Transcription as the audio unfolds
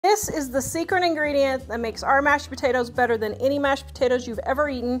This is the secret ingredient that makes our mashed potatoes better than any mashed potatoes you've ever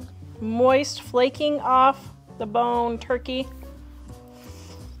eaten. Moist, flaking off the bone turkey.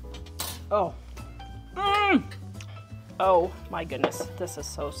 Oh. Oh my goodness, this is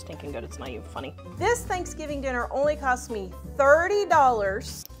so stinking good, it's not even funny. This Thanksgiving dinner only cost me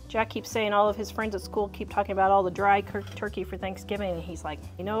 $30. Jack keeps saying all of his friends at school keep talking about all the dry turkey for Thanksgiving, and he's like,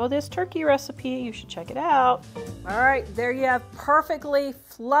 you know this turkey recipe, you should check it out. All right, there you have perfectly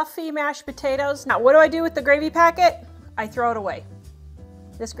fluffy mashed potatoes. Now, what do I do with the gravy packet? I throw it away.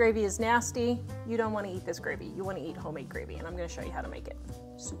 This gravy is nasty. You don't want to eat this gravy. You want to eat homemade gravy, and I'm going to show you how to make it.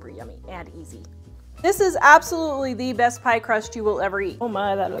 Super yummy and easy. This is absolutely the best pie crust you will ever eat. Oh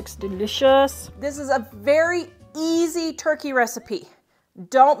my, that looks delicious. This is a very easy turkey recipe.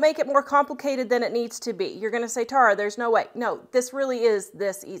 Don't make it more complicated than it needs to be. You're gonna say, Tara, there's no way. No, this really is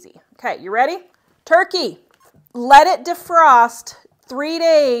this easy. Okay, you ready? Turkey, let it defrost 3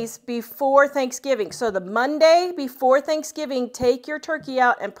 days before Thanksgiving. So the Monday before Thanksgiving, take your turkey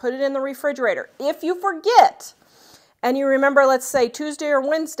out and put it in the refrigerator. If you forget, and you remember, let's say Tuesday or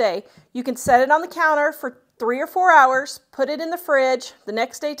Wednesday, you can set it on the counter for 3 or 4 hours, put it in the fridge. The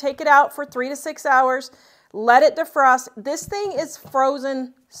next day, take it out for 3 to 6 hours, let it defrost. This thing is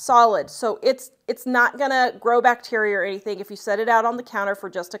frozen solid, so it's not gonna grow bacteria or anything if you set it out on the counter for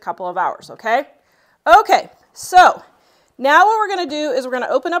just a couple of hours, okay? Okay, so now what we're gonna do is we're gonna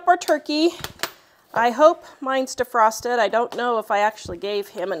open up our turkey. I hope mine's defrosted. I don't know if I actually gave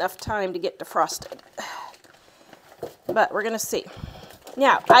him enough time to get defrosted, but we're gonna see.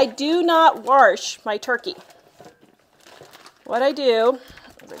 Now, I do not wash my turkey. What I do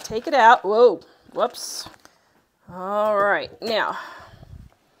is I take it out. Whoa, whoops. All right, now,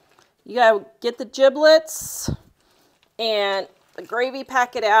 you gotta get the giblets and the gravy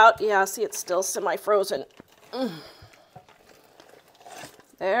packet out. Yeah, see, it's still semi-frozen.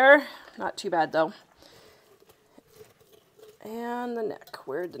 There, not too bad though. And the neck,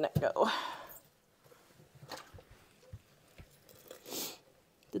 where'd the neck go?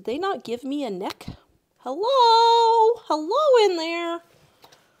 Did they not give me a neck? Hello? Hello in there?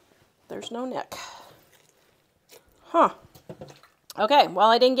 There's no neck. Huh. Okay, well,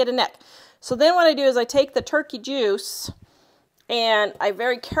 I didn't get a neck. So then what I do is I take the turkey juice and I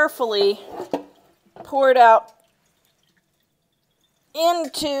very carefully pour it out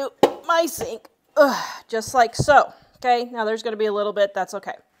into my sink. Ugh, just like so. Okay, now there's going to be a little bit. That's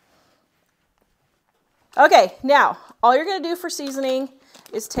okay. Okay, now, all you're going to do for seasoning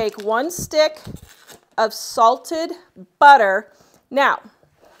is take 1 stick of salted butter. Now,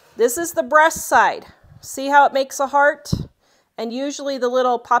 this is the breast side. See how it makes a heart? And usually the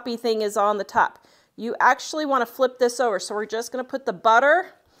little poppy thing is on the top. You actually want to flip this over. So we're just going to put the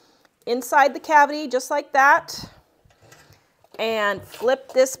butter inside the cavity just like that and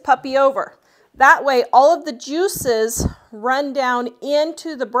flip this puppy over. That way all of the juices run down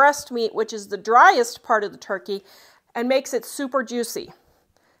into the breast meat, which is the driest part of the turkey, and makes it super juicy.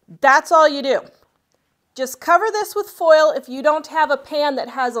 That's all you do. Just cover this with foil if you don't have a pan that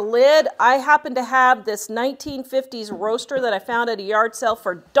has a lid. I happen to have this 1950s roaster that I found at a yard sale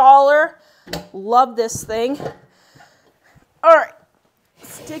for $1. Love this thing. All right,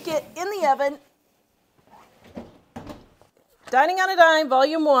 stick it in the oven. Dining on a Dime,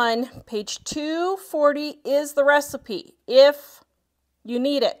 Volume 1, page 240 is the recipe if you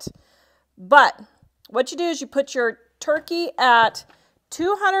need it. But what you do is you put your turkey at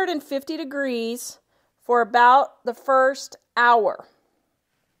 250 degrees for about the first hour.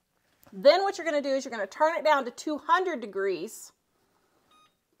 Then what you're going to do is you're going to turn it down to 200 degrees.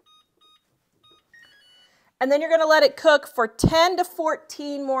 And then you're going to let it cook for 10 to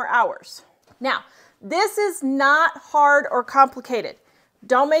 14 more hours. Now, this is not hard or complicated.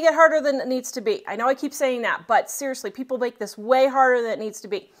 Don't make it harder than it needs to be. I know I keep saying that, but seriously, people make this way harder than it needs to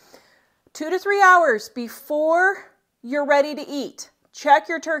be. 2 to 3 hours before you're ready to eat, check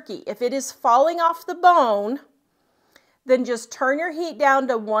your turkey. If it is falling off the bone, then just turn your heat down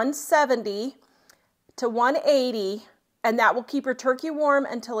to 170 to 180, and that will keep your turkey warm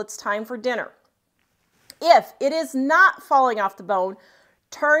until it's time for dinner. If it is not falling off the bone,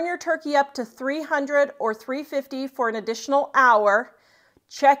 turn your turkey up to 300 or 350 for an additional hour.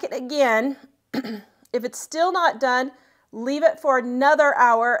 Check it again. If it's still not done, leave it for another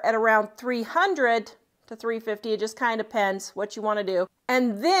hour at around 300 to 350. It just kind of depends what you want to do.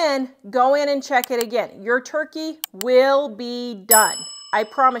 And then go in and check it again. Your turkey will be done. I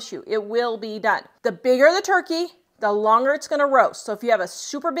promise you, it will be done. The bigger the turkey, the longer it's going to roast. So if you have a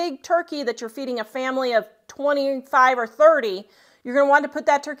super big turkey that you're feeding a family of 25 or 30, you're going to want to put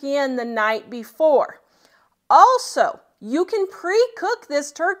that turkey in the night before. Also, You can pre-cook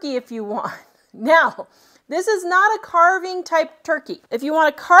this turkey if you want. Now, this is not a carving type turkey. If you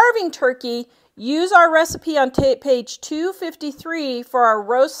want a carving turkey, use our recipe on page 253 for our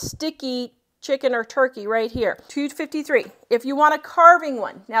roast sticky chicken or turkey right here. 253. If you want a carving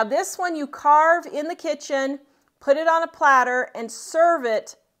one. Now this one you carve in the kitchen, put it on a platter, and serve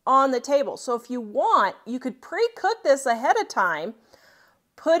it on the table. So if you want, you could pre-cook this ahead of time,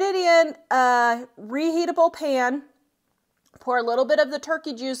 put it in a reheatable pan, pour a little bit of the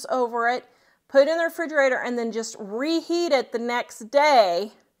turkey juice over it, put it in the refrigerator, and then just reheat it the next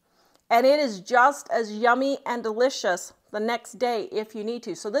day. And it is just as yummy and delicious the next day if you need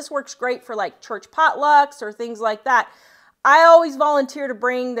to. So this works great for like church potlucks or things like that. I always volunteer to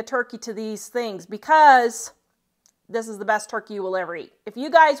bring the turkey to these things because this is the best turkey you will ever eat. If you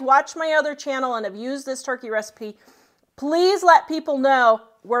guys watch my other channel and have used this turkey recipe, please let people know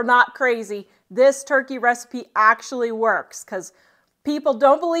we're not crazy. This turkey recipe actually works because people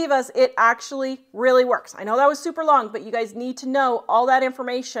don't believe us. It actually really works. I know that was super long, but you guys need to know all that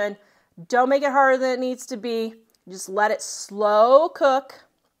information. Don't make it harder than it needs to be. Just let it slow cook,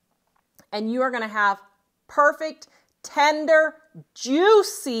 and you are going to have perfect, tender,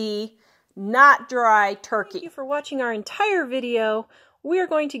 juicy, not dry turkey. Thank you for watching our entire video. We are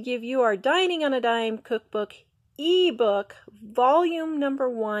going to give you our Dining on a Dime cookbook ebook, volume number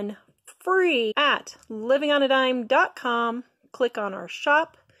 1, free at livingonadime.com. Click on our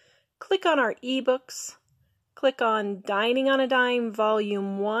shop, click on our ebooks, click on Dining on a Dime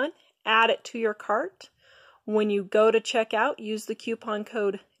volume 1, add it to your cart. When you go to checkout, use the coupon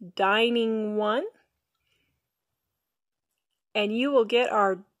code DINING1 and you will get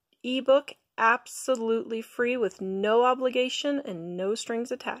our ebook absolutely free with no obligation and no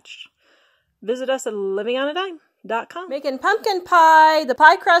strings attached. Visit us at livingonadime.com. Making pumpkin pie. The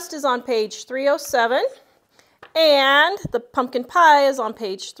pie crust is on page 307. And the pumpkin pie is on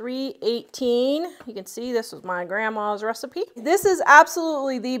page 318. You can see this was my grandma's recipe. This is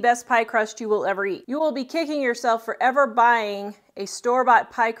absolutely the best pie crust you will ever eat. You will be kicking yourself for ever buying a store-bought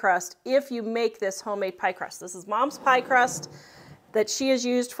pie crust if you make this homemade pie crust. This is Mom's pie crust that she has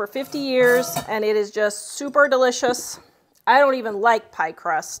used for 50 years, and it is just super delicious. I don't even like pie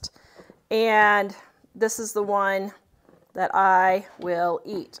crust, and this is the one that I will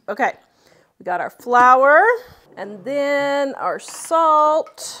eat. Okay, we got our flour. And then our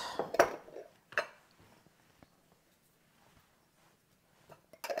salt.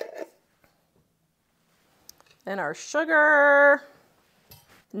 And our sugar.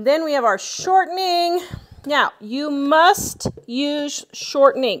 And then we have our shortening. Now, you must use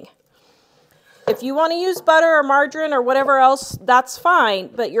shortening. If you want to use butter or margarine or whatever else, that's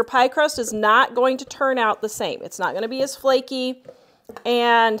fine. But your pie crust is not going to turn out the same. It's not going to be as flaky.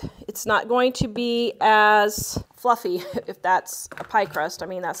 And it's not going to be as fluffy if that's a pie crust. I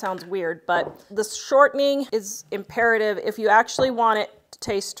mean, that sounds weird, but the shortening is imperative if you actually want it to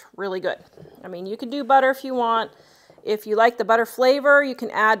taste really good. I mean, you can do butter if you want. If you like the butter flavor, you can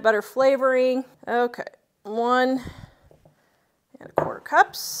add butter flavoring. Okay, 1 1/4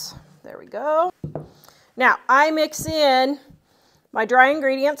 cups. There we go. Now, I mix in my dry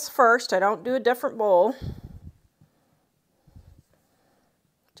ingredients first. I don't do a different bowl.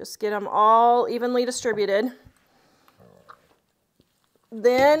 Just get them all evenly distributed.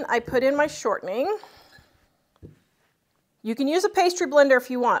 Then I put in my shortening. You can use a pastry blender if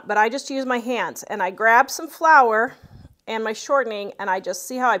you want, but I just use my hands. And I grab some flour and my shortening, and I just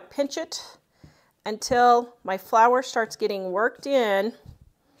see how I pinch it until my flour starts getting worked in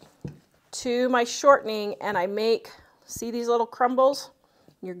to my shortening, and I make, see these little crumbles?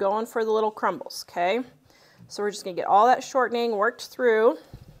 You're going for the little crumbles, okay? So we're just gonna get all that shortening worked through.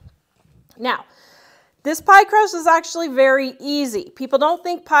 Now, this pie crust is actually very easy. People don't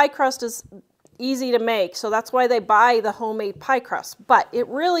think pie crust is easy to make, so that's why they buy the homemade pie crust. But it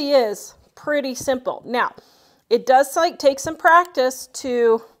really is pretty simple. Now, it does take some practice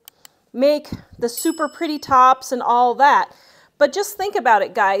to make the super pretty tops and all that. But just think about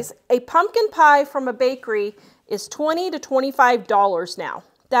it, guys. A pumpkin pie from a bakery is $20 to $25 now.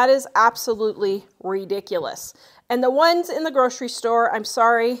 That is absolutely ridiculous. And the ones in the grocery store, I'm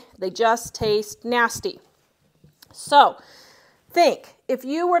sorry, they just taste nasty. So think, if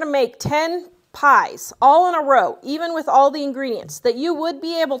you were to make 10 pies all in a row, even with all the ingredients, that you would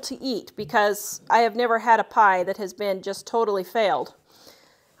be able to eat, because I have never had a pie that has been just totally failed.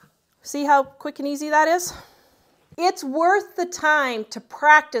 See how quick and easy that is? It's worth the time to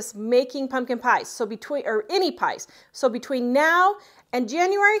practice making pumpkin pies, or any pies. So between now and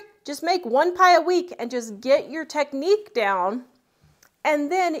January, just make 1 pie a week and just get your technique down,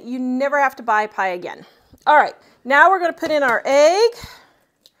 and then you never have to buy pie again. All right, Now we're going to put in our egg.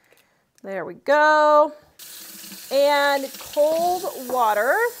 There we go. And cold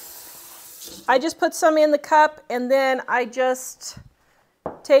water. I just put some in the cup, and then I just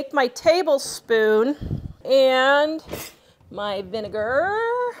take my tablespoon and my vinegar,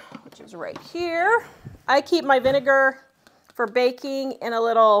 which is right here. I keep my vinegar for baking in a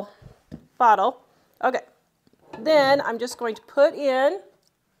little bottle. Okay, then I'm just going to put in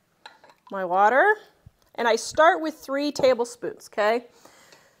my water, and I start with 3 tablespoons, okay?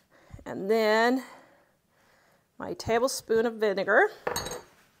 And then my tablespoon of vinegar.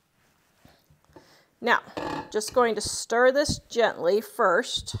 Now, just going to stir this gently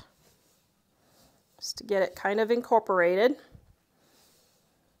first, just to get it kind of incorporated.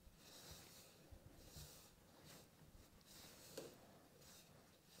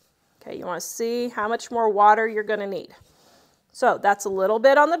 Okay, you want to see how much more water you're going to need. So that's a little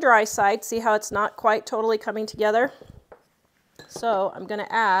bit on the dry side. See how it's not quite totally coming together? So I'm going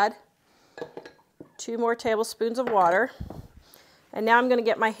to add 2 more tablespoons of water. And now I'm going to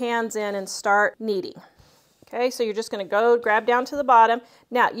get my hands in and start kneading. Okay, so you're just going to go grab down to the bottom.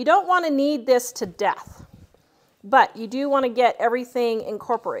 Now, you don't want to knead this to death, but you do want to get everything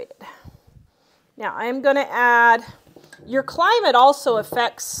incorporated. Now, I'm going to add, your climate also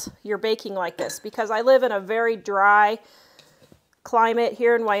affects your baking like this, because I live in a very dry climate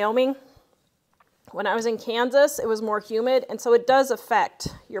here in Wyoming. When I was in Kansas, it was more humid, and so it does affect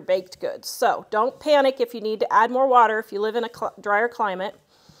your baked goods. So don't panic if you need to add more water if you live in a drier climate,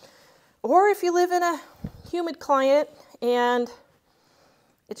 or if you live in a humid climate and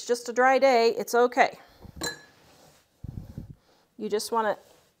it's just a dry day, it's okay. You just want to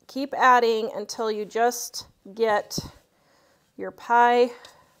keep adding until you just get your pie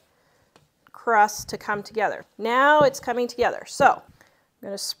crust to come together. Now it's coming together. So I'm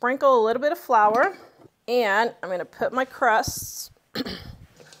going to sprinkle a little bit of flour, and I'm going to put my crusts.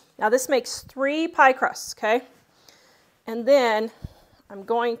 Now this makes 3 pie crusts, okay? And then I'm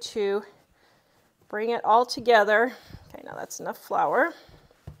going to bring it all together. Okay, now that's enough flour.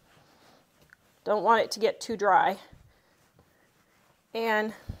 Don't want it to get too dry.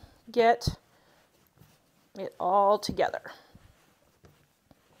 And get it all together.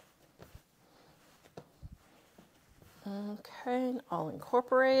 Okay, all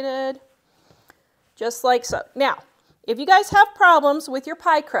incorporated, just like so. Now, if you guys have problems with your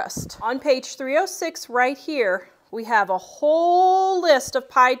pie crust, on page 306 right here, we have a whole list of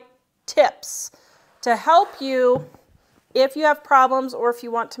pie tips to help you if you have problems or if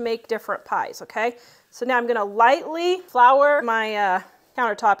you want to make different pies, okay? So now I'm going to lightly flour my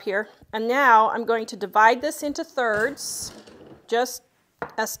countertop here, and now I'm going to divide this into thirds, just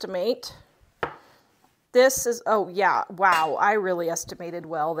estimate. This is, oh yeah, wow, I really estimated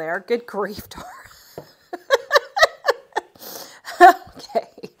well there. Good grief, Dora.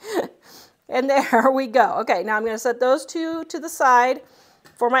 Okay, and there we go. Okay, now I'm going to set those 2 to the side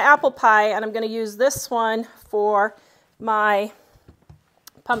for my apple pie, and I'm going to use this one for my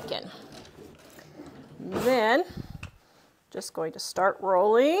pumpkin. And then, just going to start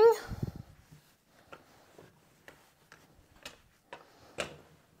rolling.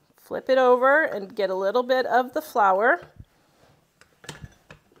 Flip it over and get a little bit of the flour.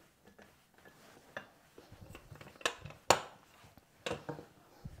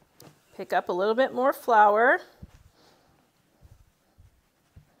 Pick up a little bit more flour.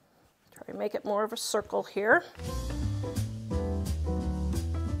 Try to make it more of a circle here.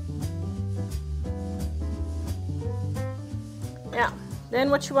 Now, then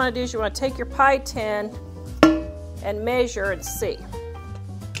what you want to do is you want to take your pie tin and measure and see.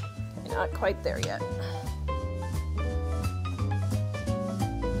 Not quite there yet.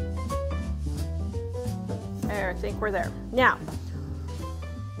 There, I think we're there. Now,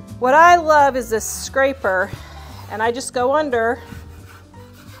 what I love is this scraper, and I just go under,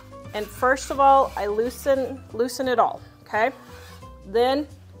 and first of all, I loosen it all, okay? Then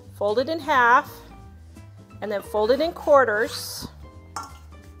fold it in half, and then fold it in quarters,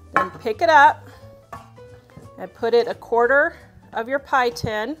 then pick it up, and put it 1/4 of your pie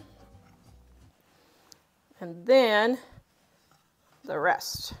tin, and then the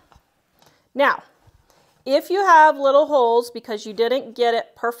rest. Now, if you have little holes because you didn't get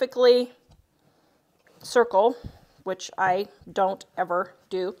it perfectly circle, which I don't ever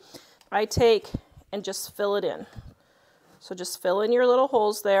do, I take and just fill it in. So just fill in your little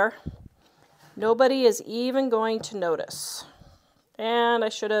holes there. Nobody is even going to notice. And I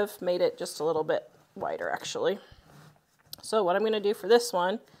should have made it just a little bit wider actually. So what I'm going to do for this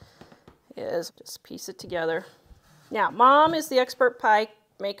one is just piece it together. Now, Mom is the expert pie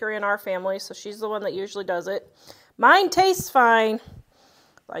maker in our family, so she's the one that usually does it. Mine tastes fine.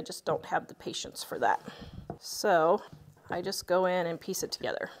 I just don't have the patience for that. So I just go in and piece it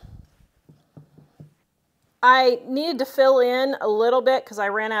together. I needed to fill in a little bit because I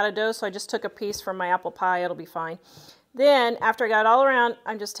ran out of dough, so I just took a piece from my apple pie. It'll be fine. Then, after I got it all around,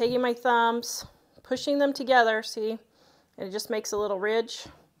 I'm just taking my thumbs, pushing them together, see? And it just makes a little ridge.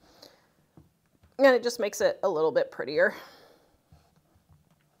 And it just makes it a little bit prettier.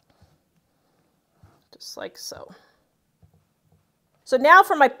 Just like so. So now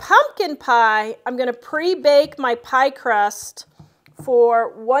for my pumpkin pie, I'm going to pre-bake my pie crust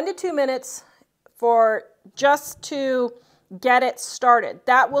for 1 to 2 minutes for just to get it started.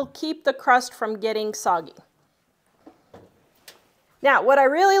 That will keep the crust from getting soggy. Now, what I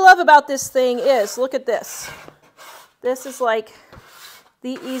really love about this thing is, look at this. This is like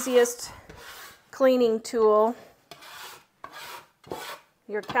the easiest cleaning tool.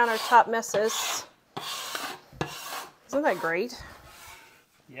 Your countertop messes. Isn't that great?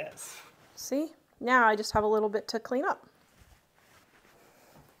 Yes. See? Now I just have a little bit to clean up.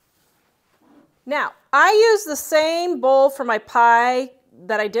 Now, I use the same bowl for my pie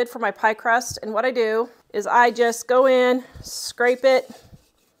that I did for my pie crust, and what I do is I just go in, scrape it.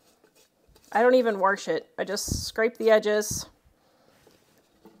 I don't even wash it. I just scrape the edges.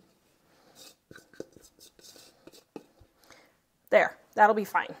 There, that'll be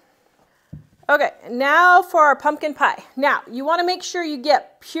fine. Okay, now for our pumpkin pie. Now, you want to make sure you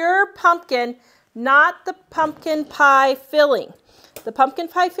get pure pumpkin, not the pumpkin pie filling. The pumpkin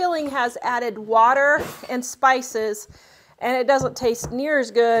pie filling has added water and spices, and it doesn't taste near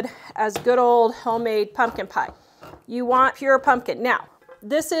as good as good old homemade pumpkin pie. You want pure pumpkin. Now,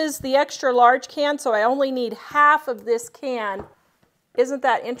 this is the extra large can, so I only need half of this can. Isn't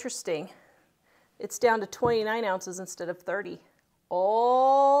that interesting? It's down to 29 ounces instead of 30.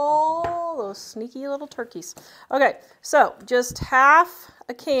 Oh, those sneaky little turkeys. Okay, so just half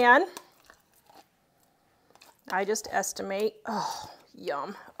a can. I just estimate. Oh,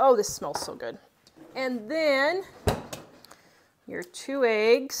 yum. Oh, this smells so good. And then your 2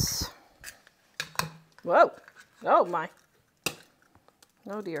 eggs. Whoa. Oh, my.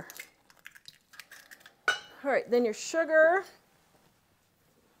 Oh, dear. All right, then your sugar.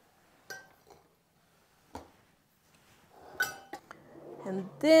 And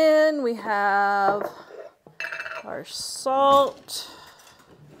then we have our salt.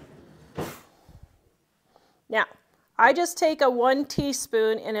 Now, I just take a 1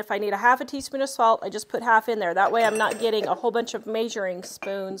 teaspoon, and if I need a half a teaspoon of salt, I just put half in there. That way I'm not getting a whole bunch of measuring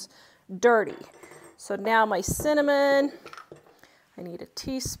spoons dirty. So now my cinnamon, I need a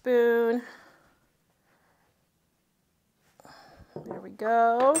teaspoon. There we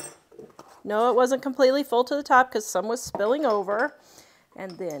go. No, it wasn't completely full to the top because some was spilling over.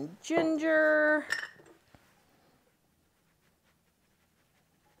 And then ginger.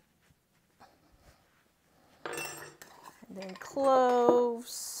 And then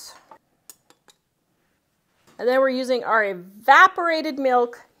cloves. And then we're using our evaporated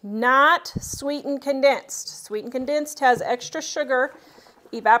milk, not sweetened condensed. Sweetened condensed has extra sugar.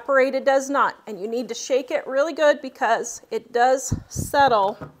 Evaporated does not. And you need to shake it really good because it does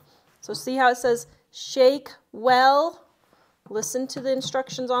settle. So see how it says shake well? Listen to the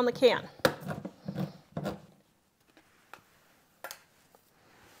instructions on the can.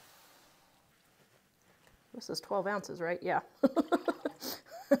 This is 12 ounces, right? Yeah.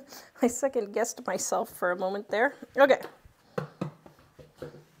 I second guessed myself for a moment there. Okay.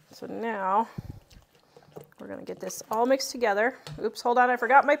 So now we're going to get this all mixed together. Oops, hold on. I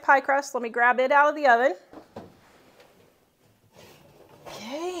forgot my pie crust. Let me grab it out of the oven.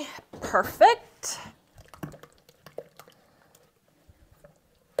 Okay, perfect.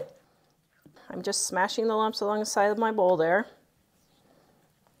 I'm just smashing the lumps along the side of my bowl there.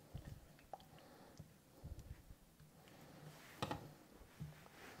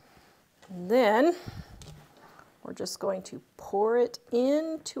 And then we're just going to pour it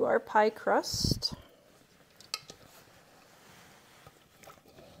into our pie crust.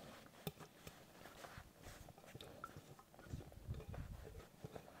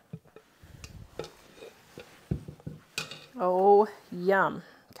 Oh, yum.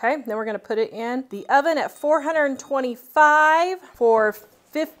 Okay, then we're going to put it in the oven at 425 for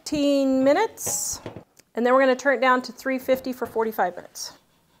 15 minutes. And then we're going to turn it down to 350 for 45 minutes.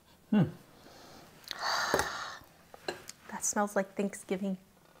 That smells like Thanksgiving.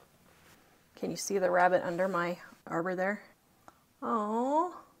 Can you see the rabbit under my arbor there?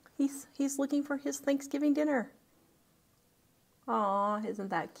 Oh, he's looking for his Thanksgiving dinner. Oh, isn't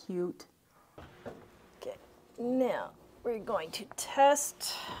that cute? Okay, now we're going to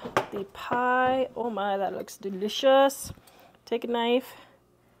test the pie. Oh my, that looks delicious. Take a knife,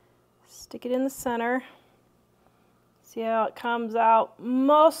 stick it in the center. See how it comes out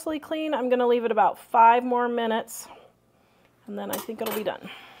mostly clean. I'm gonna leave it about 5 more minutes and then I think it'll be done.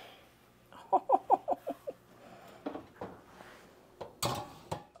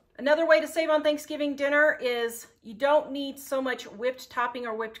 Another way to save on Thanksgiving dinner is you don't need so much whipped topping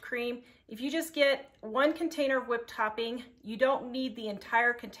or whipped cream. If you just get 1 container of whipped topping, you don't need the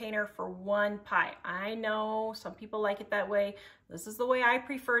entire container for 1 pie. I know some people like it that way. This is the way I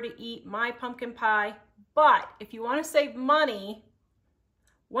prefer to eat my pumpkin pie. But if you want to save money,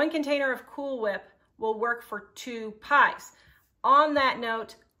 1 container of Cool Whip will work for 2 pies. On that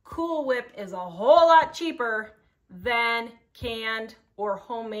note, Cool Whip is a whole lot cheaper than canned or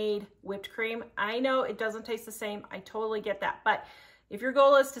homemade whipped cream. I know it doesn't taste the same. I totally get that. But if your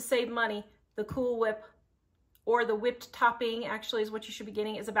goal is to save money, the Cool Whip or the whipped topping actually is what you should be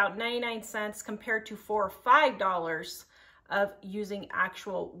getting, is about 99 cents compared to $4 or $5 of using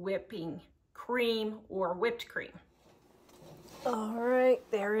actual whipping cream or whipped cream. All right,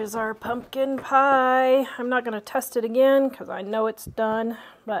 there is our pumpkin pie. I'm not going to test it again because I know it's done.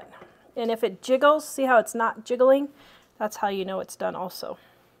 And if it jiggles, see how it's not jiggling? That's how you know it's done also.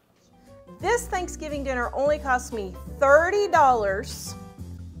 This Thanksgiving dinner only cost me $30,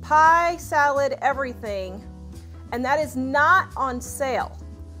 pie, salad, everything, and that is not on sale.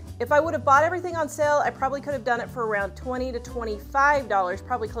 If I would have bought everything on sale, I probably could have done it for around $20 to $25,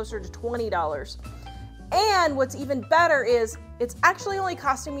 probably closer to $20. And what's even better is it's actually only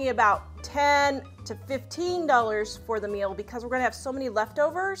costing me about $10 to $15 for the meal because we're gonna have so many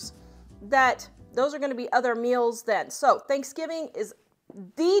leftovers that those are going to be other meals then. So Thanksgiving is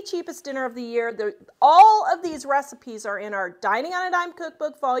the cheapest dinner of the year. All of these recipes are in our Dining on a Dime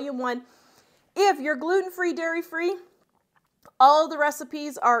Cookbook, Volume 1. If you're gluten-free, dairy-free, all of the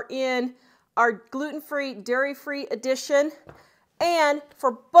recipes are in our gluten-free, dairy-free edition. And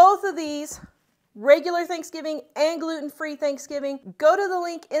for both of these, regular Thanksgiving and gluten-free Thanksgiving, go to the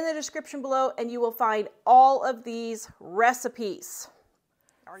link in the description below and you will find all of these recipes.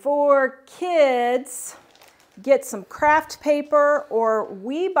 For kids, get some craft paper, or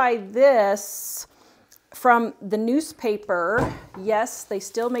we buy this from the newspaper. Yes, they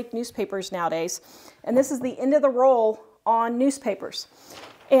still make newspapers nowadays. And this is the end of the roll on newspapers.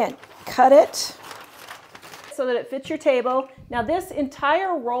 And cut it so that it fits your table. Now this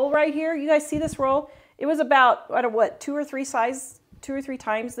entire roll right here, you guys see this roll? It was about, what, 2 or 3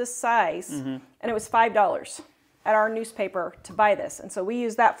 times this size, and it was $5 at our newspaper to buy this. And so we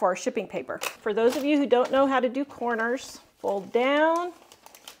use that for our shipping paper. For those of you who don't know how to do corners, fold down,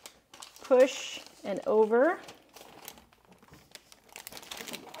 push, and over.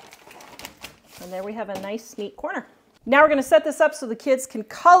 And there we have a nice, neat corner. Now we're gonna set this up so the kids can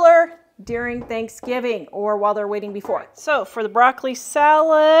color during Thanksgiving or while they're waiting before. So for the broccoli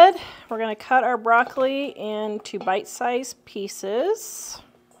salad, we're gonna cut our broccoli into bite-sized pieces.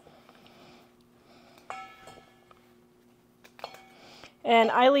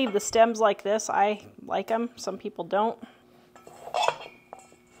 And I leave the stems like this. I like them. Some people don't.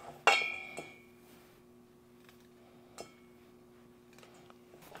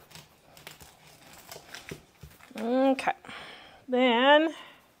 Okay. Then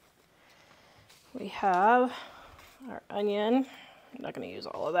we have our onion. I'm not going to use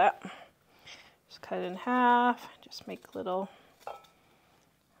all of that. Just cut it in half. Just make little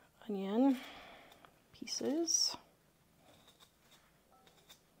onion pieces.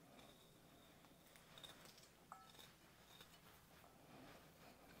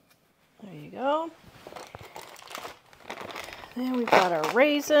 There you go. Then we've got our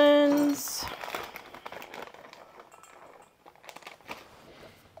raisins.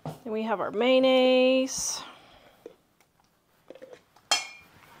 Then we have our mayonnaise.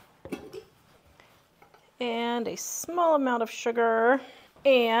 And a small amount of sugar.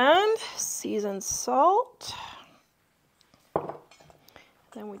 And seasoned salt.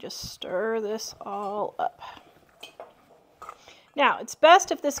 Then we just stir this all up. Now, it's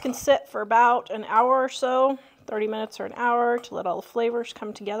best if this can sit for about an hour or so, 30 minutes or an hour, to let all the flavors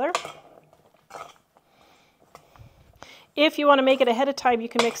come together. If you want to make it ahead of time, you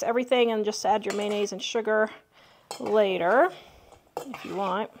can mix everything and just add your mayonnaise and sugar later, if you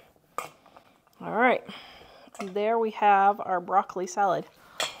want. All right, and there we have our broccoli salad.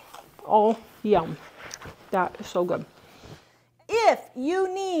 Oh, yum. That is so good. If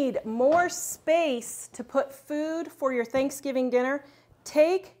you need more space to put food for your Thanksgiving dinner,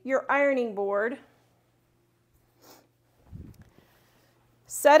 take your ironing board,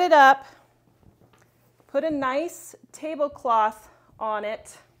 set it up, Put a nice tablecloth on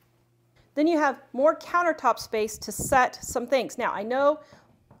it. Then you have more countertop space to set some things. Now, I know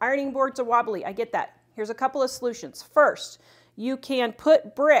ironing boards are wobbly. I get that. Here's a couple of solutions. First, you can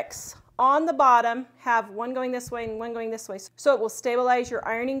put bricks on the bottom, have one going this way and one going this way, so it will stabilize your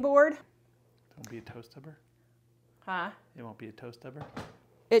ironing board. It won't be a toe stubber? Huh? It won't be a toe stubber?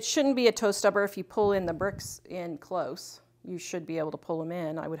 It shouldn't be a toe stubber if you pull in the bricks in close. You should be able to pull them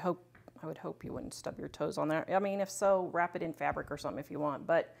in. I would hope you wouldn't stub your toes on there. I mean, if so, wrap it in fabric or something if you want,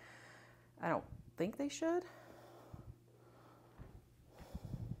 but I don't think they should.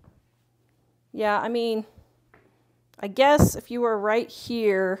 Yeah, I mean, I guess if you were right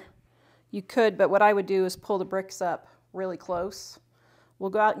here, you could, but what I would do is pull the bricks up really close. We'll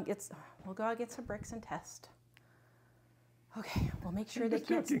go out and get some bricks and test. Okay, we'll make sure they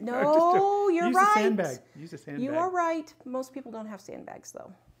can't. No, you're right. Use a sandbag. Use a sandbag. You are right. Most people don't have sandbags,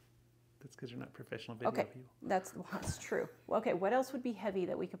 though. That's because you're not professional video Okay, people. that's true. Okay, what else would be heavy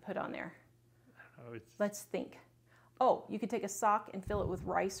that we could put on there? I don't know, Let's think. Oh, you could take a sock and fill it with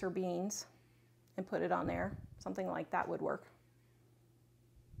rice or beans and put it on there. Something like that would work.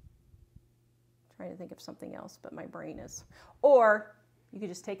 I'm trying to think of something else, but my brain is. Or you could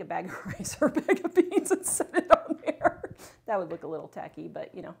just take a bag of rice or a bag of beans and set it on there. That would look a little tacky,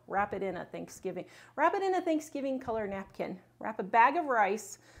 but you know, wrap it in a Thanksgiving color napkin. Wrap a bag of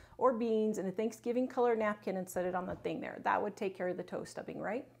rice or beans in a Thanksgiving color napkin and set it on the thing there. That would take care of the toe stubbing,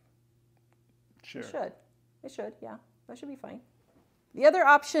 right? Sure. It should, yeah. That should be fine. The other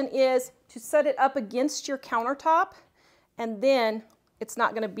option is to set it up against your countertop, and then it's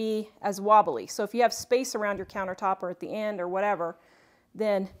not going to be as wobbly. So if you have space around your countertop or at the end or whatever,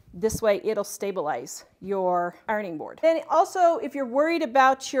 then this way it'll stabilize your ironing board. Then also, if you're worried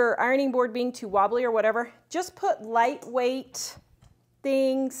about your ironing board being too wobbly or whatever, just put lightweight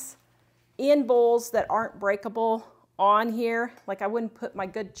things in bowls that aren't breakable on here. Like I wouldn't put my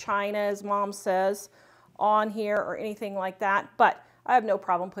good china, as Mom says, on here or anything like that, but I have no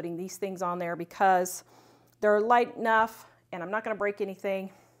problem putting these things on there because they're light enough and I'm not going to break anything.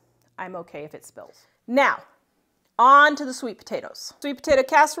 I'm okay if it spills. Now, on to the sweet potatoes. Sweet potato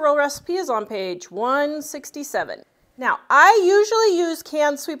casserole recipe is on page 167. Now, I usually use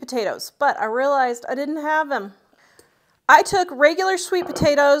canned sweet potatoes, but I realized I didn't have them. I took regular sweet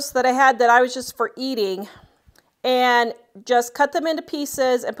potatoes that I had that I was just for eating and just cut them into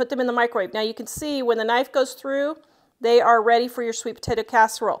pieces and put them in the microwave. Now you can see when the knife goes through, they are ready for your sweet potato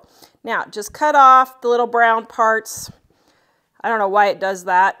casserole. Now just cut off the little brown parts. I don't know why it does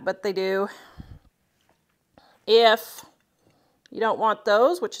that, but they do. If you don't want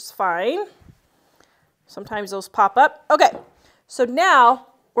those, which is fine. Sometimes those pop up. Okay, so now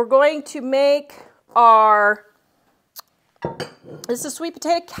we're going to make our, this is sweet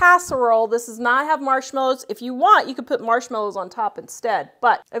potato casserole. This does not have marshmallows. If you want, you could put marshmallows on top instead.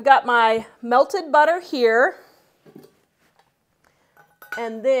 But I've got my melted butter here.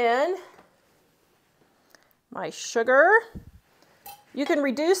 And then my sugar. You can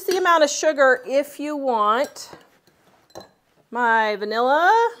reduce the amount of sugar if you want. My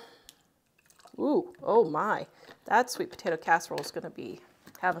vanilla. Ooh, oh my. That sweet potato casserole is going to be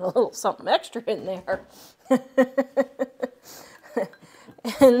having a little something extra in there.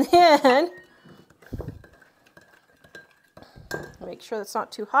 And then, make sure that's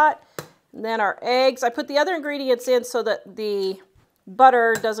not too hot. And then our eggs. I put the other ingredients in so that the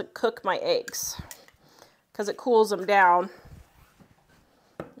butter doesn't cook my eggs because it cools them down.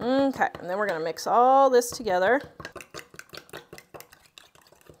 Okay, and then we're going to mix all this together.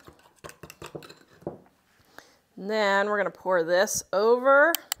 And then we're going to pour this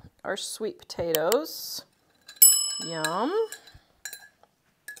over our sweet potatoes. Yum.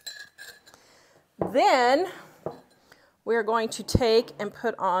 Then we're going to take and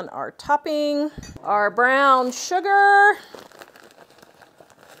put on our topping, our brown sugar.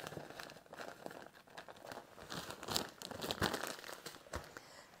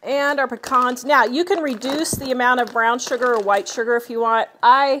 And our pecans. Now, you can reduce the amount of brown sugar or white sugar if you want.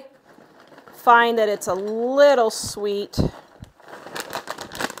 I find that it's a little sweet,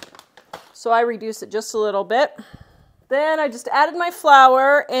 so I reduce it just a little bit. Then I just added my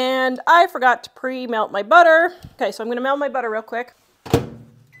flour, and I forgot to pre-melt my butter. Okay, so I'm going to melt my butter real quick.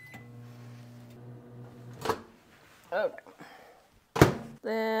 Okay.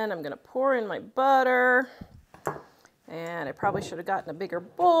 Then I'm going to pour in my butter. And I probably should have gotten a bigger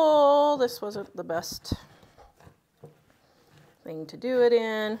bowl. This wasn't the best thing to do it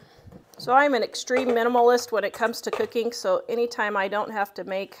in. So I'm an extreme minimalist when it comes to cooking, so anytime I don't have to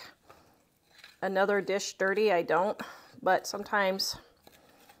make another dish dirty, I don't. But sometimes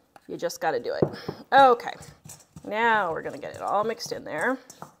You just got to do it. Okay, now we're going to get it all mixed in there.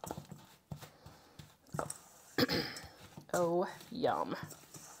 Oh, yum.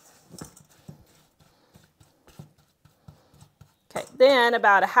 Okay, then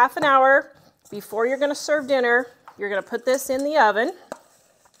about a half an hour before you're going to serve dinner, you're going to put this in the oven.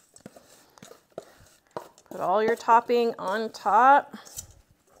 Put all your topping on top.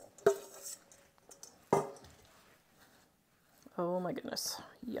 Oh my goodness,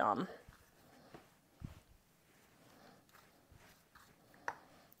 yum.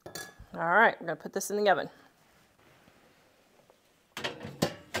 All right, we're gonna put this in the oven.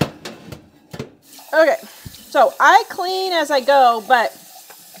 Okay, so I clean as I go, but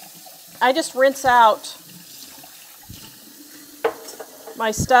I just rinse out my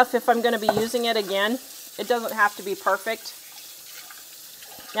stuff if I'm gonna be using it again. It doesn't have to be perfect.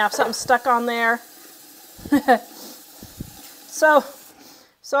 Now, if something's stuck on there,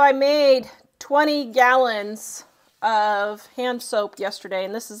 So I made 20 gallons of hand soap yesterday,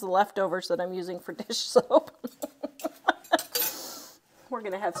 and this is the leftovers that I'm using for dish soap. We're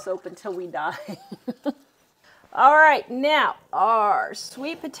gonna have soap until we die. All right, now our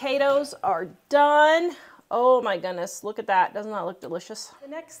sweet potatoes are done. Oh my goodness, look at that. Doesn't that look delicious? The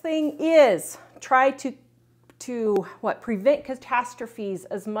next thing is try to prevent catastrophes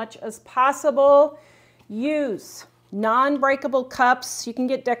as much as possible. Use non-breakable cups. You can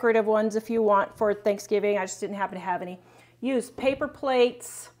get decorative ones if you want for Thanksgiving. I just didn't happen to have any. Use paper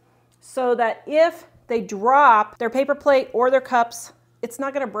plates so that if they drop their paper plate or their cups, it's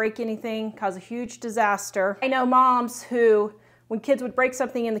not going to break anything, cause a huge disaster. I know moms who, when kids would break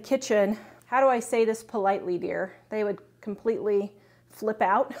something in the kitchen, how do I say this politely, dear? They would completely flip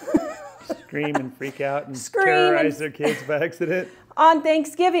out. Scream and freak out and Scream terrorize their kids by accident. On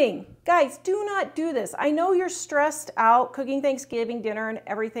Thanksgiving. Guys, do not do this. I know you're stressed out cooking Thanksgiving dinner and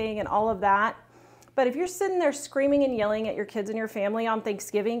everything and all of that, but if you're sitting there screaming and yelling at your kids and your family on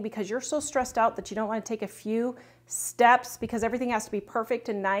Thanksgiving because you're so stressed out that you don't want to take a few steps because everything has to be perfect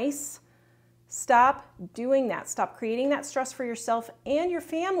and nice, stop doing that. Stop creating that stress for yourself and your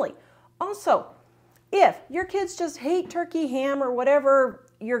family. Also, if your kids just hate turkey, ham, or whatever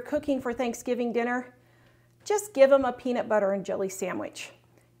you're cooking for Thanksgiving dinner, just give them a peanut butter and jelly sandwich.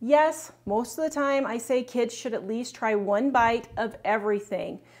 Yes, most of the time I say kids should at least try one bite of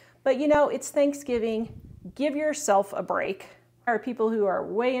everything. But you know, it's Thanksgiving. Give yourself a break. There are people who are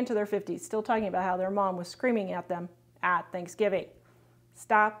way into their 50s still talking about how their mom was screaming at them at Thanksgiving.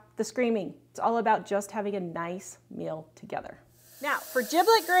 Stop the screaming. It's all about just having a nice meal together. Now, for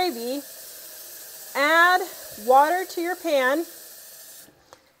giblet gravy, add water to your pan,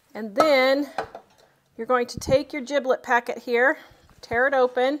 and then you're going to take your giblet packet here, tear it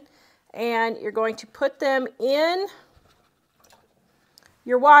open, and you're going to put them in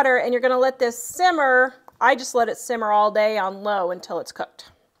your water, and you're going to let this simmer. I just let it simmer all day on low until it's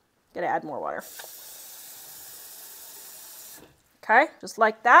cooked. Gonna add more water. Okay, just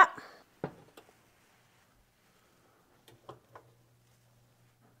like that.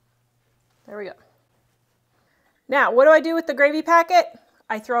 There we go. Now, what do I do with the gravy packet?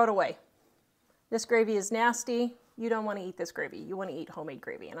 I throw it away. This gravy is nasty. You don't want to eat this gravy. You want to eat homemade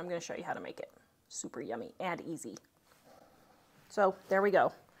gravy, and I'm going to show you how to make it. Super yummy and easy. So there we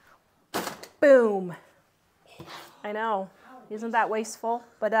go. Boom. I know. Isn't that wasteful?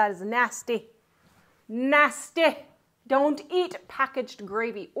 But that is nasty. Nasty. Don't eat packaged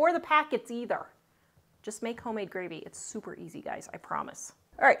gravy or the packets either. Just make homemade gravy. It's super easy, guys. I promise.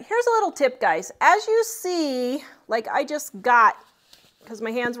 All right, here's a little tip, guys. As you see, like I just got, because my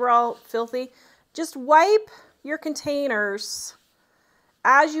hands were all filthy, just wipe your containers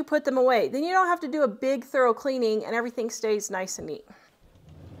as you put them away. Then you don't have to do a big thorough cleaning and everything stays nice and neat.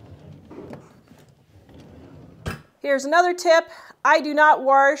 Here's another tip. I do not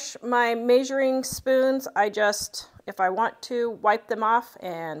wash my measuring spoons. I just, if I want to, wipe them off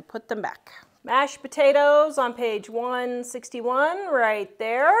and put them back. Mashed potatoes on page 161 right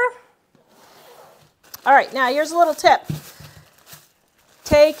there. All right, now here's a little tip.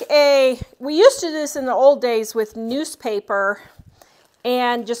 We used to do this in the old days with newspaper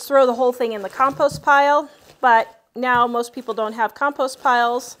and just throw the whole thing in the compost pile, but now most people don't have compost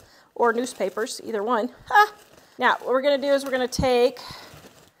piles or newspapers, either one. Now, what we're gonna do is we're gonna take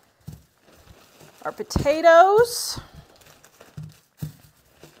our potatoes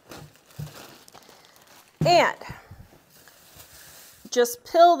and just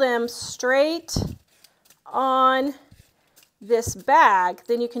peel them straight on this bag.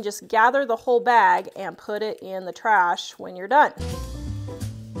 Then you can just gather the whole bag and put it in the trash when you're done.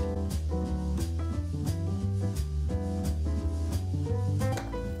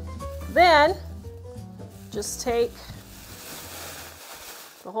 then just take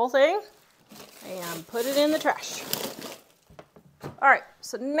the whole thing and put it in the trash. All right,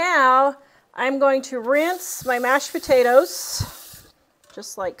 so now I'm going to rinse my mashed potatoes,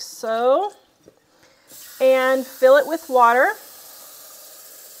 just like so, and fill it with water.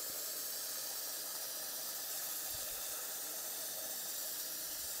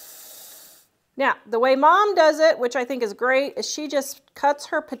 Now, the way Mom does it, which I think is great, is she just cuts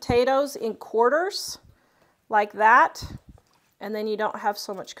her potatoes in quarters like that, and then you don't have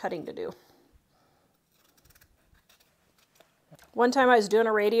so much cutting to do. One time I was doing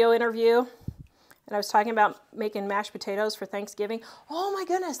a radio interview, and I was talking about making mashed potatoes for Thanksgiving. Oh my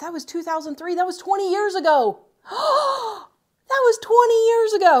goodness, that was 2003. That was 20 years ago. That was 20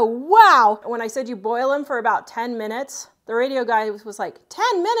 years ago. Wow. When I said you boil them for about 10 minutes, the radio guy was like,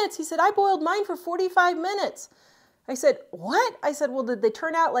 10 minutes? He said, I boiled mine for 45 minutes. I said, what? I said, well, did they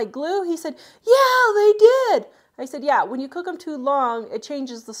turn out like glue? He said, yeah, they did. I said, yeah, when you cook them too long, it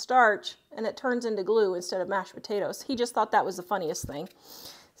changes the starch and it turns into glue instead of mashed potatoes. He just thought that was the funniest thing.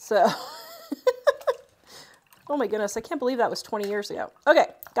 So, oh my goodness, I can't believe that was 20 years ago. Okay,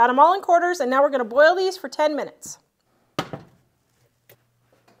 got them all in quarters, and now we're going to boil these for 10 minutes.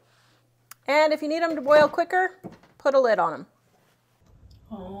 And if you need them to boil quicker, put a lid on them.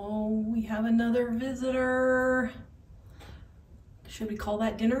 Oh, we have another visitor. Should we call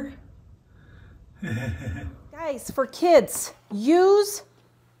that dinner? Guys, for kids, use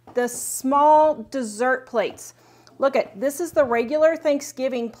the small dessert plates. Look at, this is the regular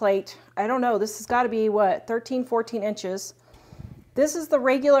Thanksgiving plate. I don't know, this has got to be what, 13, 14 inches. This is the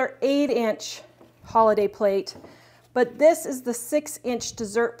regular 8-inch holiday plate, but this is the 6-inch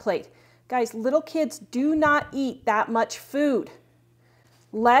dessert plate. Guys, little kids do not eat that much food.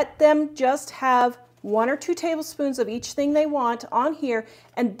 Let them just have 1 or 2 tablespoons of each thing they want on here,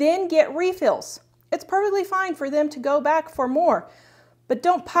 and then get refills. It's perfectly fine for them to go back for more, but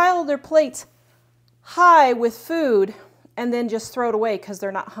don't pile their plates high with food and then just throw it away because they're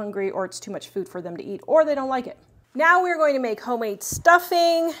not hungry or it's too much food for them to eat or they don't like it. Now we're going to make homemade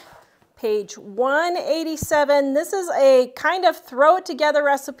stuffing. Page 187. This is a kind of throw it together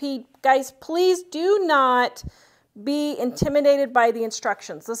recipe. Guys, please do not be intimidated by the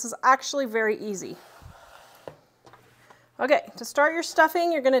instructions. This is actually very easy. Okay, to start your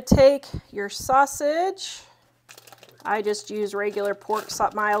stuffing, you're going to take your sausage. I just use regular pork,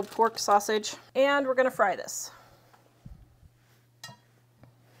 mild pork sausage, and we're going to fry this.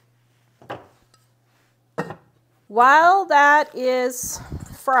 While that is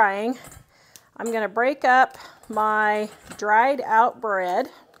frying, I'm going to break up my dried out bread.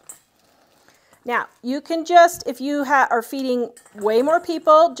 Now, you can just, if you are feeding way more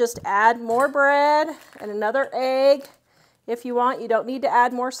people, just add more bread and another egg. If you want, you don't need to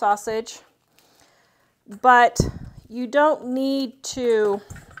add more sausage. But you don't need to,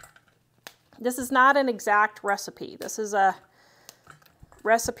 this is not an exact recipe. This is a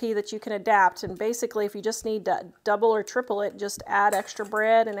recipe that you can adapt. And basically, if you just need to double or triple it, just add extra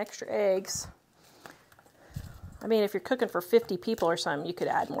bread and extra eggs. I mean, if you're cooking for 50 people or something, you could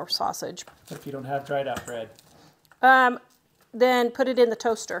add more sausage. If you don't have dried out bread. Then put it in the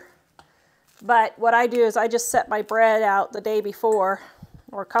toaster. But what I do is I just set my bread out the day before,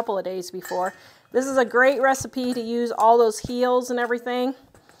 or a couple of days before. This is a great recipe to use all those heels and everything.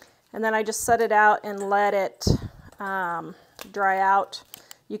 And then I just set it out and let it dry out.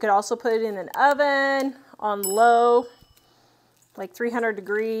 You could also put it in an oven on low, like 300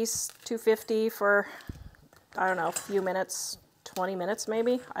 degrees, 250 for, I don't know, a few minutes, 20 minutes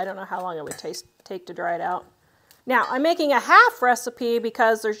maybe. I don't know how long it would take to dry it out. Now, I'm making a half recipe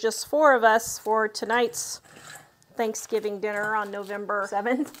because there's just 4 of us for tonight's Thanksgiving dinner on November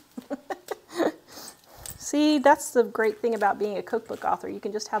 7th. See, that's the great thing about being a cookbook author. You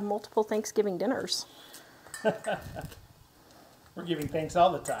can just have multiple Thanksgiving dinners. We're giving thanks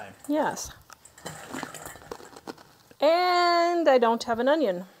all the time. Yes. And I don't have an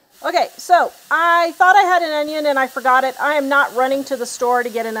onion. Okay, so I thought I had an onion and I forgot it. I am not running to the store to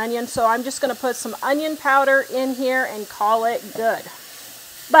get an onion, so I'm just going to put some onion powder in here and call it good.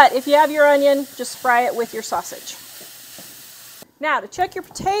 But if you have your onion, just fry it with your sausage. Now, to check your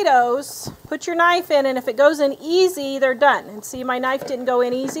potatoes, put your knife in, and if it goes in easy, they're done. And see, my knife didn't go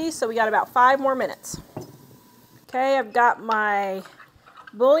in easy, so we got about 5 more minutes. Okay, I've got my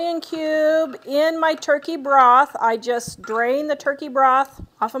bouillon cube in my turkey broth. I just drained the turkey broth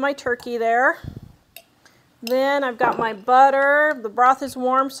off of my turkey there. Then I've got my butter. The broth is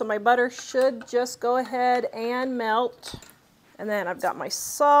warm, so my butter should just go ahead and melt. And then I've got my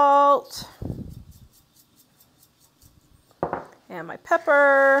salt and my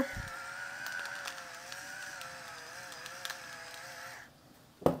pepper.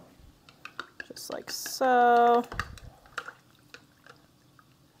 Just like so.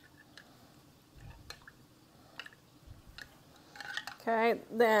 Okay,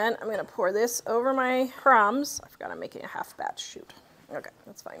 then I'm gonna pour this over my crumbs. I forgot I'm making a half batch, shoot. Okay,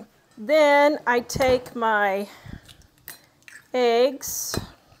 that's fine. Then I take my eggs.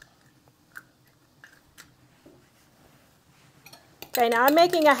 Okay, now I'm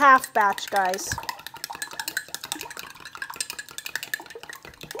making a half batch, guys.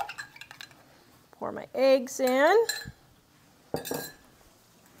 Pour my eggs in.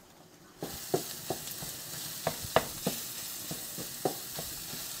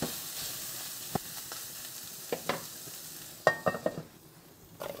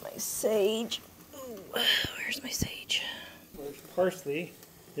 Sage. Ooh, where's my sage? There's parsley.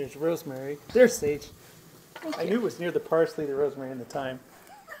 There's rosemary. There's sage. I knew it was near the parsley, the rosemary, and the thyme.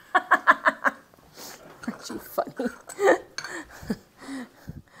 Aren't you funny?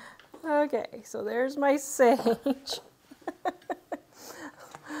 Okay, so there's my sage.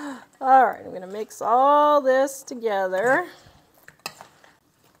 All right, I'm going to mix all this together.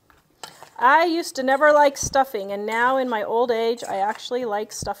 I used to never like stuffing, and now in my old age, I actually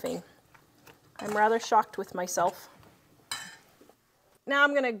like stuffing. I'm rather shocked with myself. Now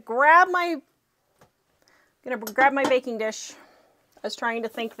I'm gonna grab my baking dish. I was trying to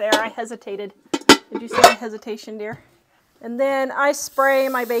think there, I hesitated. Did you see my hesitation, dear? And then I spray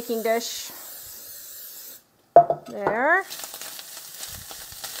my baking dish. There.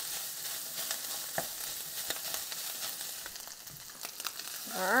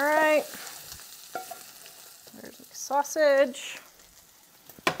 All right. There's my sausage.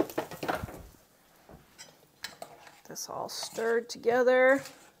 This all stirred together.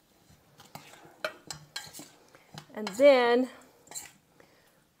 And then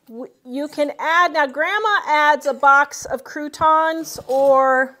you can add, now Grandma adds a box of croutons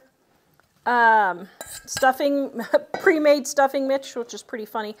or stuffing, pre-made stuffing mix, which is pretty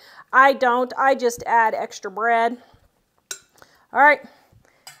funny. I don't, I just add extra bread. All right,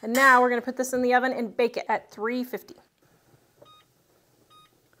 and now we're gonna put this in the oven and bake it at 350.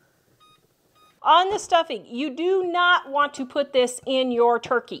 On the stuffing, you do not want to put this in your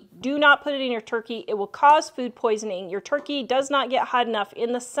turkey. Do not put it in your turkey. It will cause food poisoning. Your turkey does not get hot enough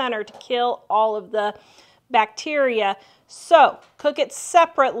in the center to kill all of the bacteria. So cook it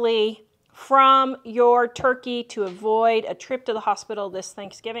separately from your turkey to avoid a trip to the hospital this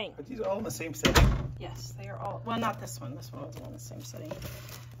Thanksgiving. Are these all in the same setting? Yes, they are all. Well, not this one. This one wasn't in the same setting.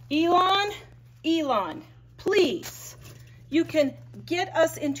 Elon, please. You can get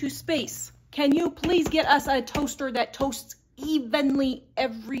us into space. Can you please get us a toaster that toasts evenly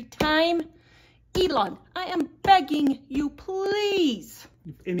every time? Elon, I am begging you, please.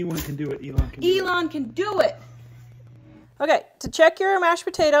 If anyone can do it, Elon can do it. Elon can do it. Okay, to check your mashed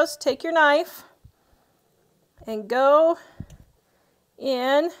potatoes, take your knife and go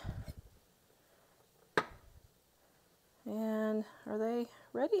in. And are they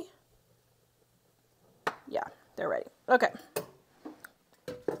ready? Yeah, they're ready. Okay.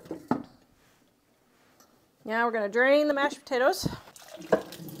 Now we're going to drain the mashed potatoes.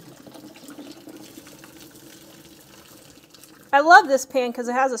 I love this pan because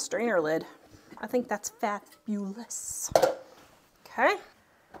it has a strainer lid. I think that's fabulous. Okay.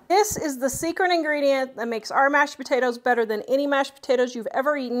 This is the secret ingredient that makes our mashed potatoes better than any mashed potatoes you've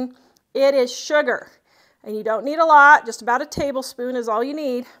ever eaten. It is sugar. And you don't need a lot, just about a tablespoon is all you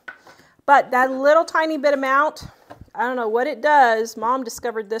need. But that little tiny bit amount, I don't know what it does. Mom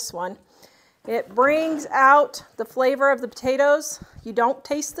discovered this one. It brings out the flavor of the potatoes. You don't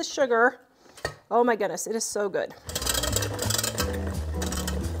taste the sugar. Oh my goodness, it is so good.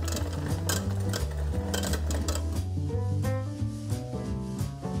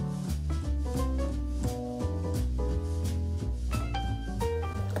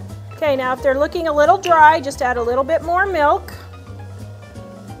 Okay, now if they're looking a little dry, just add a little bit more milk.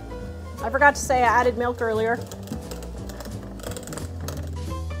 I forgot to say I added milk earlier.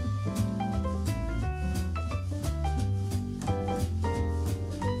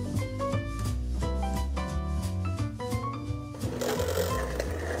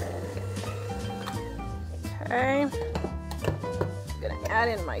 Okay, I'm gonna add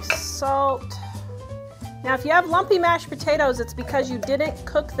in my salt. Now if you have lumpy mashed potatoes, it's because you didn't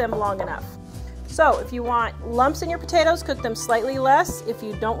cook them long enough. So if you want lumps in your potatoes, cook them slightly less. If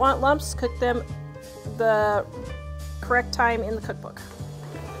you don't want lumps, cook them the correct time in the cookbook.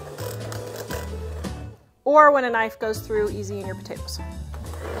 Or when a knife goes through easy in your potatoes.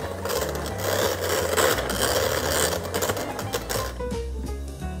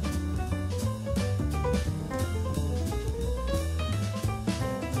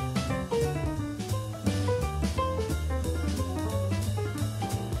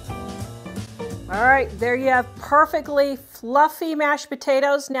 All right, there you have perfectly fluffy mashed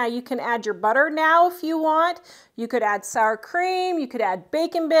potatoes. Now you can add your butter now if you want. You could add sour cream, you could add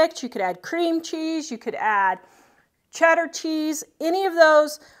bacon bits, you could add cream cheese, you could add cheddar cheese, any of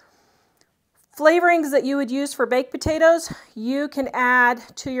those flavorings that you would use for baked potatoes, you can add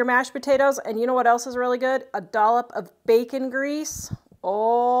to your mashed potatoes. And you know what else is really good? A dollop of bacon grease.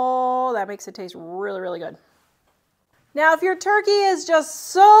 Oh, that makes it taste really, really good. Now, if your turkey is just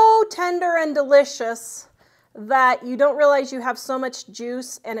so tender and delicious that you don't realize you have so much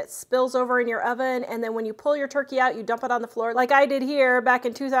juice and it spills over in your oven, and then when you pull your turkey out, you dump it on the floor like I did here back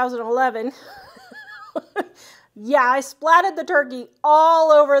in 2011. Yeah, I splatted the turkey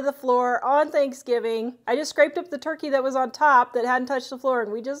all over the floor on Thanksgiving. I just scraped up the turkey that was on top that hadn't touched the floor,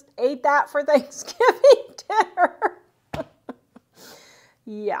 and we just ate that for Thanksgiving dinner.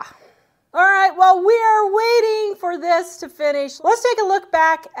 Yeah. All right, well, we are waiting for this to finish. Let's take a look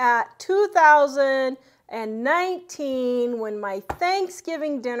back at 2019 when my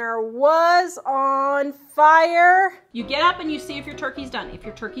Thanksgiving dinner was on fire. You get up and you see if your turkey's done. If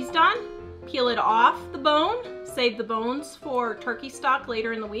your turkey's done, peel it off the bone. Save the bones for turkey stock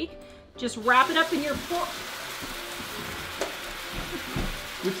later in the week. Just wrap it up in your pork.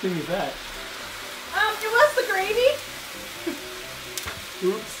 Which thing is that? It was the gravy.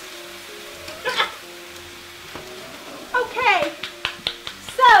 Oops. Okay,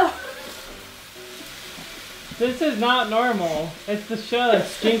 so. This is not normal. It's the show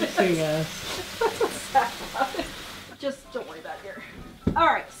that's jinxing us. Just don't worry about it here. All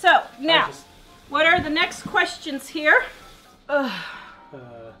right, so now, what are the next questions here?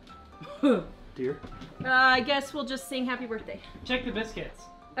 Dear? I guess we'll just sing happy birthday. Check the biscuits.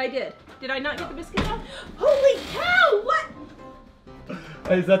 I did. Did I not get the biscuits out? Holy cow, what?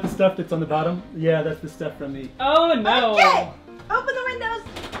 Is that the stuff that's on the bottom? Yeah, that's the stuff from the... Oh no! Okay, open the windows.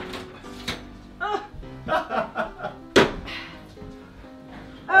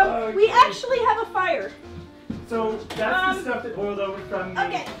 We actually have a fire. So that's the stuff that boiled over from the...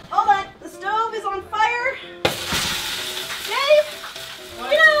 Okay, hold on. The stove is on fire. Dave,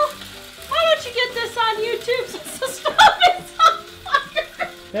 you know, why don't you get this on YouTube since the stove is on fire?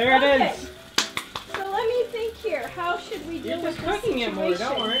 There it is. So let me think here. How should we deal with this cooking it more, don't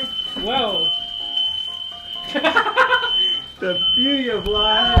situation? worry. Whoa. The beauty of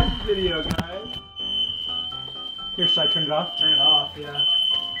live video, guys. Here, should I turn it off? Turn it off, yeah.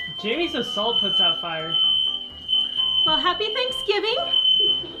 Jamie's assault puts out fire. Well, happy Thanksgiving.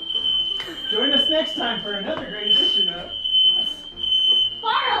 Join us next time for another great edition of...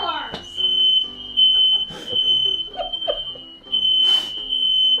 Fire alarms.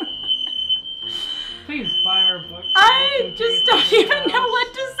 Please buy our book. I just don't even know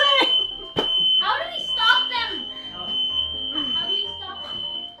what to say. How do we stop them? How do we stop them?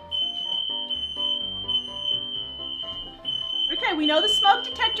 Okay, we know the smoke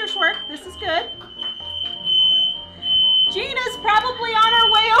detectors work. This is good. Gina's probably on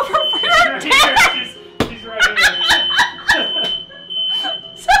her way over for her dinner. She's right here.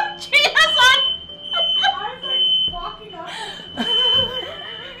 So Gina's on. I was like walking up.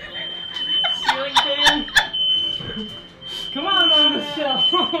 Ceiling fan. Come on, Michelle.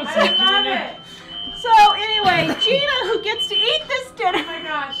 I love it. So anyway, Gina, who gets to eat this dinner. Oh my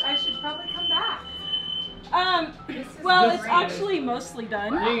gosh, I should probably come back. Well, This it's is actually mostly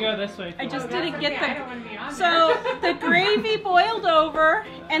done. You can go this way. I just That's didn't get okay, I the. don't want to be on So there. the gravy boiled over,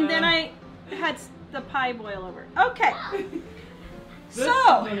 and then I had the pie boil over. Okay. This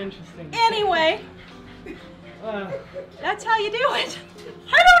So is an interesting thing. anyway, that's how you do it.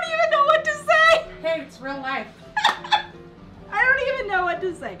 I don't even know what to say. Hey, it's real life. I don't even know what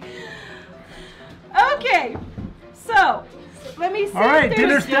to say. Okay, so let me see. All right, if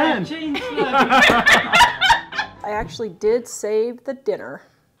there's- dinner's done. I actually did save the dinner.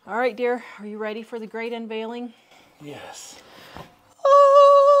 All right, dear, are you ready for the great unveiling? Yes.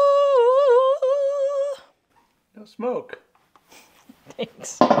 Oh, No smoke.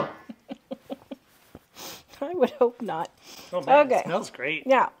 thanks. I would hope not. Oh man, Okay. it smells great.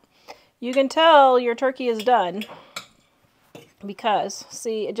 Now, you can tell your turkey is done because,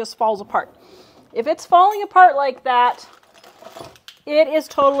 see, it just falls apart. If it's falling apart like that, it is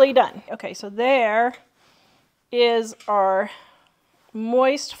totally done. Okay, so there is our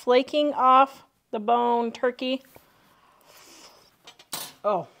moist flaking off the bone turkey.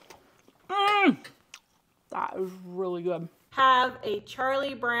 Oh, that is really good. Have a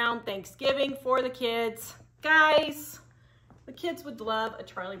Charlie Brown Thanksgiving for the kids. Guys, The kids would love a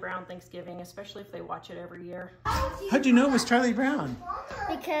Charlie Brown Thanksgiving, especially if they watch it every year. How'd you know it was Charlie Brown?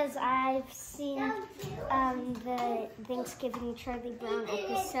 Because I've seen the Thanksgiving Charlie Brown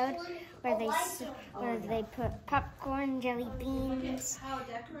episode where they put popcorn, jelly beans,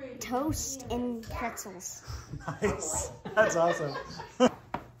 toast, and pretzels. Nice. That's awesome.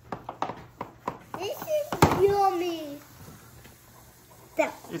 This is yummy.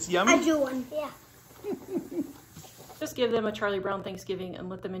 It's yummy? I do one. Yeah. Just give them a Charlie Brown Thanksgiving and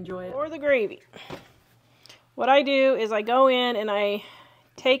let them enjoy it. Or the gravy. What I do is I go in and I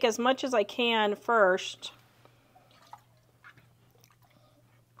take as much as I can first.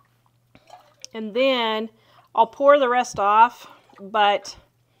 And then I'll pour the rest off, but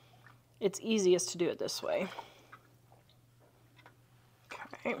it's easiest to do it this way.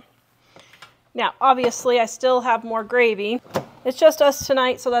 Okay. Now, obviously, I still have more gravy. It's just us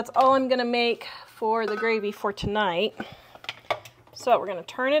tonight, so that's all I'm going to make for the gravy for tonight. So we're going to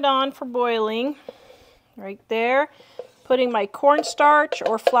turn it on for boiling right there. Putting my cornstarch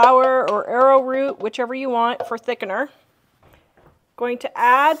or flour or arrowroot, whichever you want, for thickener. Going to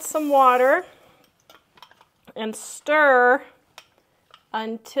add some water and stir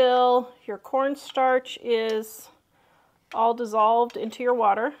until your cornstarch is all dissolved into your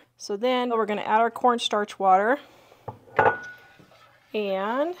water. So then we're going to add our cornstarch water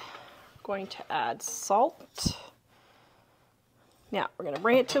and going to add salt. Now we're going to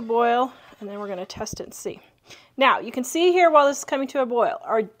bring it to a boil and then we're going to test it and see. Now you can see here while this is coming to a boil,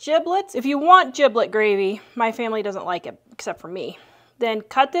 our giblets, if you want giblet gravy, my family doesn't like it except for me, then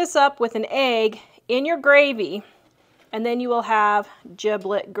cut this up with an egg in your gravy and then you will have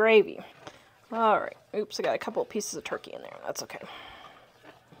giblet gravy. All right, oops, I got a couple of pieces of turkey in there, that's okay.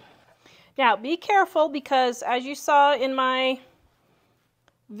 Now be careful because as you saw in my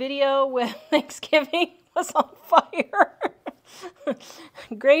video when Thanksgiving was on fire,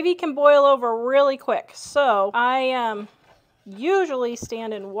 gravy can boil over really quick. So I usually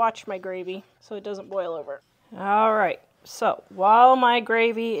stand and watch my gravy so it doesn't boil over. All right, so while my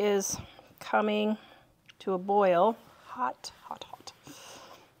gravy is coming to a boil, hot, hot, hot,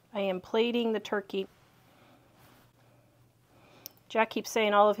 I am plating the turkey. Jack keeps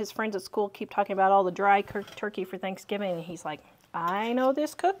saying all of his friends at school keep talking about all the dry turkey for Thanksgiving, and he's like, I know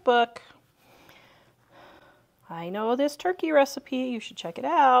this cookbook. I know this turkey recipe. You should check it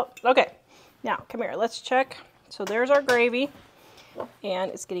out. Okay, now come here. Let's check. So there's our gravy,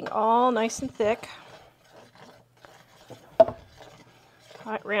 and it's getting all nice and thick.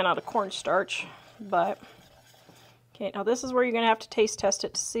 I ran out of cornstarch, but okay. Now this is where you're going to have to taste test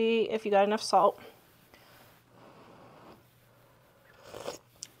it to see if you got enough salt.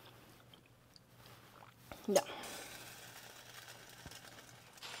 No.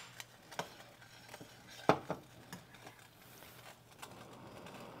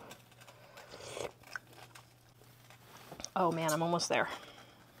 Oh man, I'm almost there.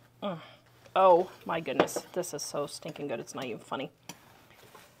 Oh my goodness, this is so stinking good, it's not even funny.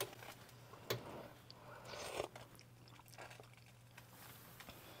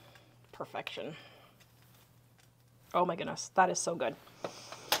 Perfection. Oh my goodness, that is so good.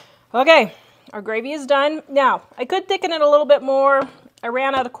 Okay, our gravy is done. Now, I could thicken it a little bit more. I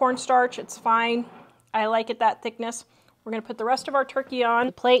ran out of cornstarch, it's fine. I like it that thickness. We're gonna put the rest of our turkey on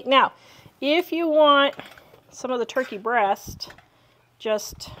the plate. Now, if you want some of the turkey breast,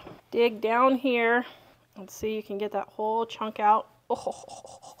 just dig down here and see you can get that whole chunk out.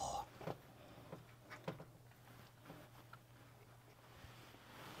 Oh.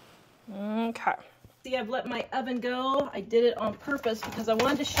 Okay. See, I've let my oven go. I did it on purpose because I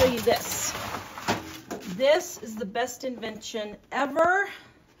wanted to show you this. This is the best invention ever.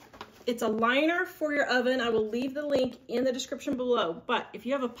 It's a liner for your oven. I will leave the link in the description below. But if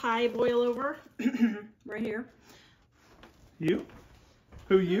you have a pie boil over, right here. You?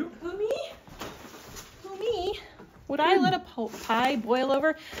 Who you? Who me? Who me? Would I let a pie boil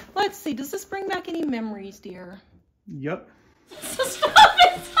over? Let's see, does this bring back any memories, dear? Yep. Stop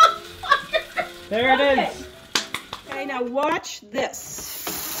it! Stop fire! There it is. Okay, now watch this.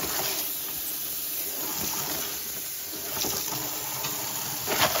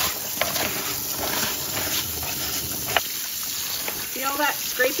 See all that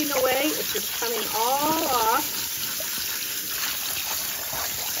scraping away? It's just coming all off.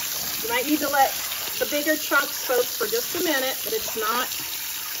 You might need to let the bigger chunks soak for just a minute, but it's not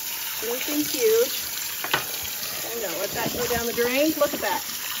anything huge. I'm going to let that go down the drain. Look at that.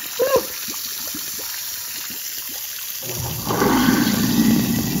 Woo!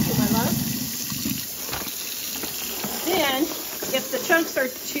 See my love? Then, if the chunks are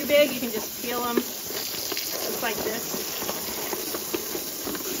too big, you can just peel them just like this.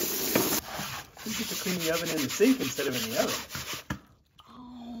 get to clean the oven in the sink instead of in the oven.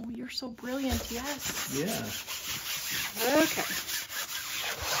 Oh, you're so brilliant, yes. Yeah. Okay.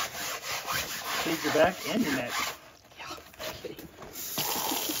 Save your back and your neck. Yeah, kidding.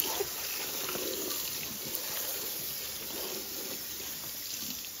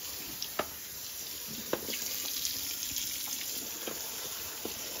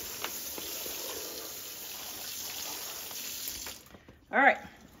 All right,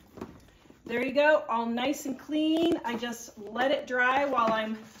 there you go, all nice and clean. I just let it dry while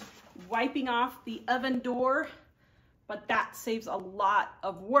I'm wiping off the oven door, but that saves a lot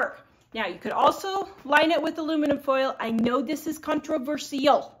of work. Now, you could also line it with aluminum foil. I know this is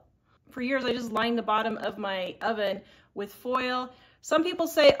controversial. For years, I just lined the bottom of my oven with foil. Some people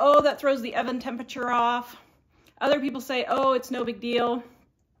say, oh, that throws the oven temperature off. Other people say, oh, it's no big deal.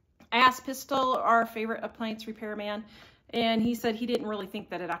 I asked Pistol, our favorite appliance repairman, and he said he didn't really think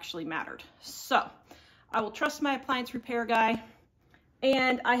that it actually mattered. So I will trust my appliance repair guy.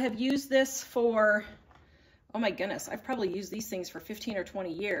 And I have used this for, oh my goodness, I've probably used these things for 15 or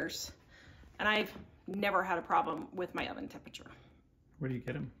 20 years. And I've never had a problem with my oven temperature. Where do you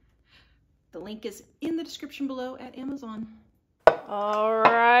get them? The link is in the description below at Amazon. All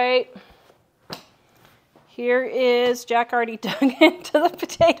right. Here is, Jack already dug into the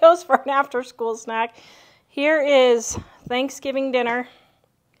potatoes for an after-school snack. Here is Thanksgiving dinner.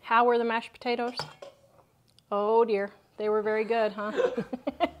 How were the mashed potatoes? Oh dear, they were very good, huh?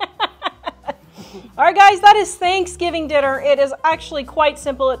 All right, guys, that is Thanksgiving dinner. It is actually quite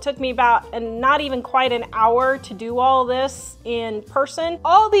simple. It took me about not even quite an hour to do all this in person.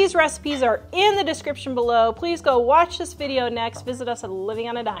 All these recipes are in the description below. Please go watch this video next. Visit us at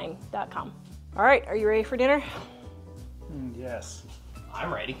livingonadime.com. All right, are you ready for dinner? Yes.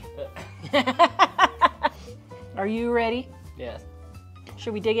 I'm ready. Are you ready? Yes.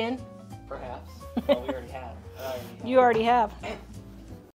 Should we dig in? Perhaps. Well, we already have. You already have.